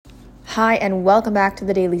Hi, and welcome back to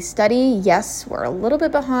the Daily Study. Yes, we're a little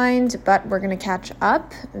bit behind, but we're going to catch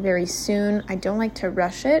up very soon. I don't like to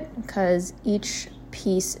rush it because each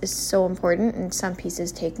piece is so important and some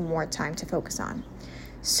pieces take more time to focus on.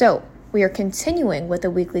 So, we are continuing with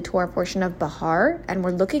the weekly Torah portion of Behar, and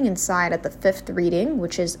we're looking inside at the fifth reading,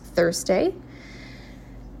 which is Thursday,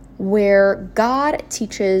 where God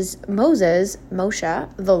teaches Moshe,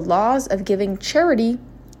 the laws of giving charity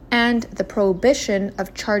and the prohibition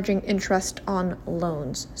of charging interest on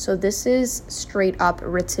loans. So this is straight up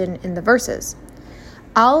written in the verses.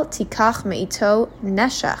 Al tikach meito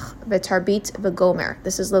neshach v'tarbit v'gomer.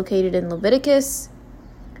 This is located in Leviticus,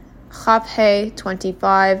 Chaf He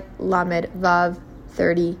 25, Lamed Vav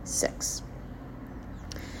 36.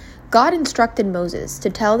 God instructed Moses to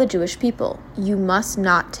tell the Jewish people, you must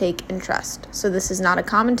not take interest. So this is not a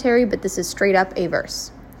commentary, but this is straight up a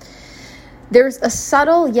verse. There's a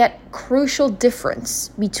subtle yet crucial difference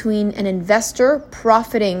between an investor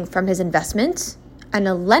profiting from his investment and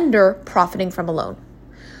a lender profiting from a loan.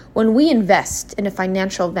 When we invest in a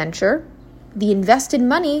financial venture, the invested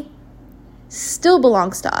money still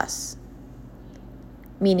belongs to us,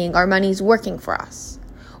 meaning our money is working for us.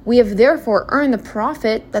 We have therefore earned the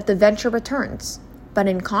profit that the venture returns. But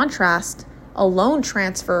in contrast, a loan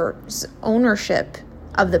transfers ownership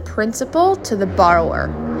of the principal to the borrower.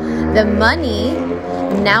 The money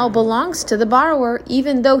now belongs to the borrower,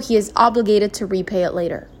 even though he is obligated to repay it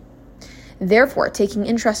later. Therefore, taking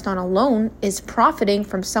interest on a loan is profiting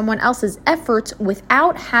from someone else's efforts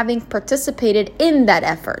without having participated in that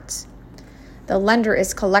effort. The lender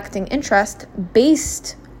is collecting interest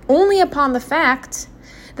based only upon the fact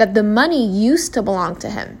that the money used to belong to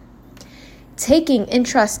him. Taking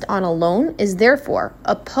interest on a loan is therefore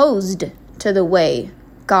opposed to the way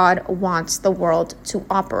God wants the world to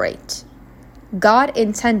operate. God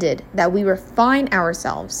intended that we refine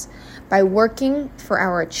ourselves by working for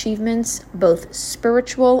our achievements, both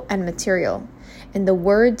spiritual and material. In the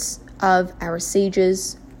words of our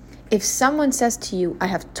sages, if someone says to you, I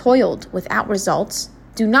have toiled without results,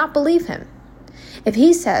 do not believe him. If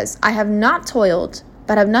he says, I have not toiled,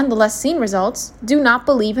 but have nonetheless seen results, do not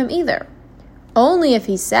believe him either. Only if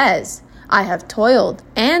he says, I have toiled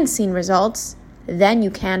and seen results, then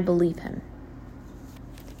you can believe him.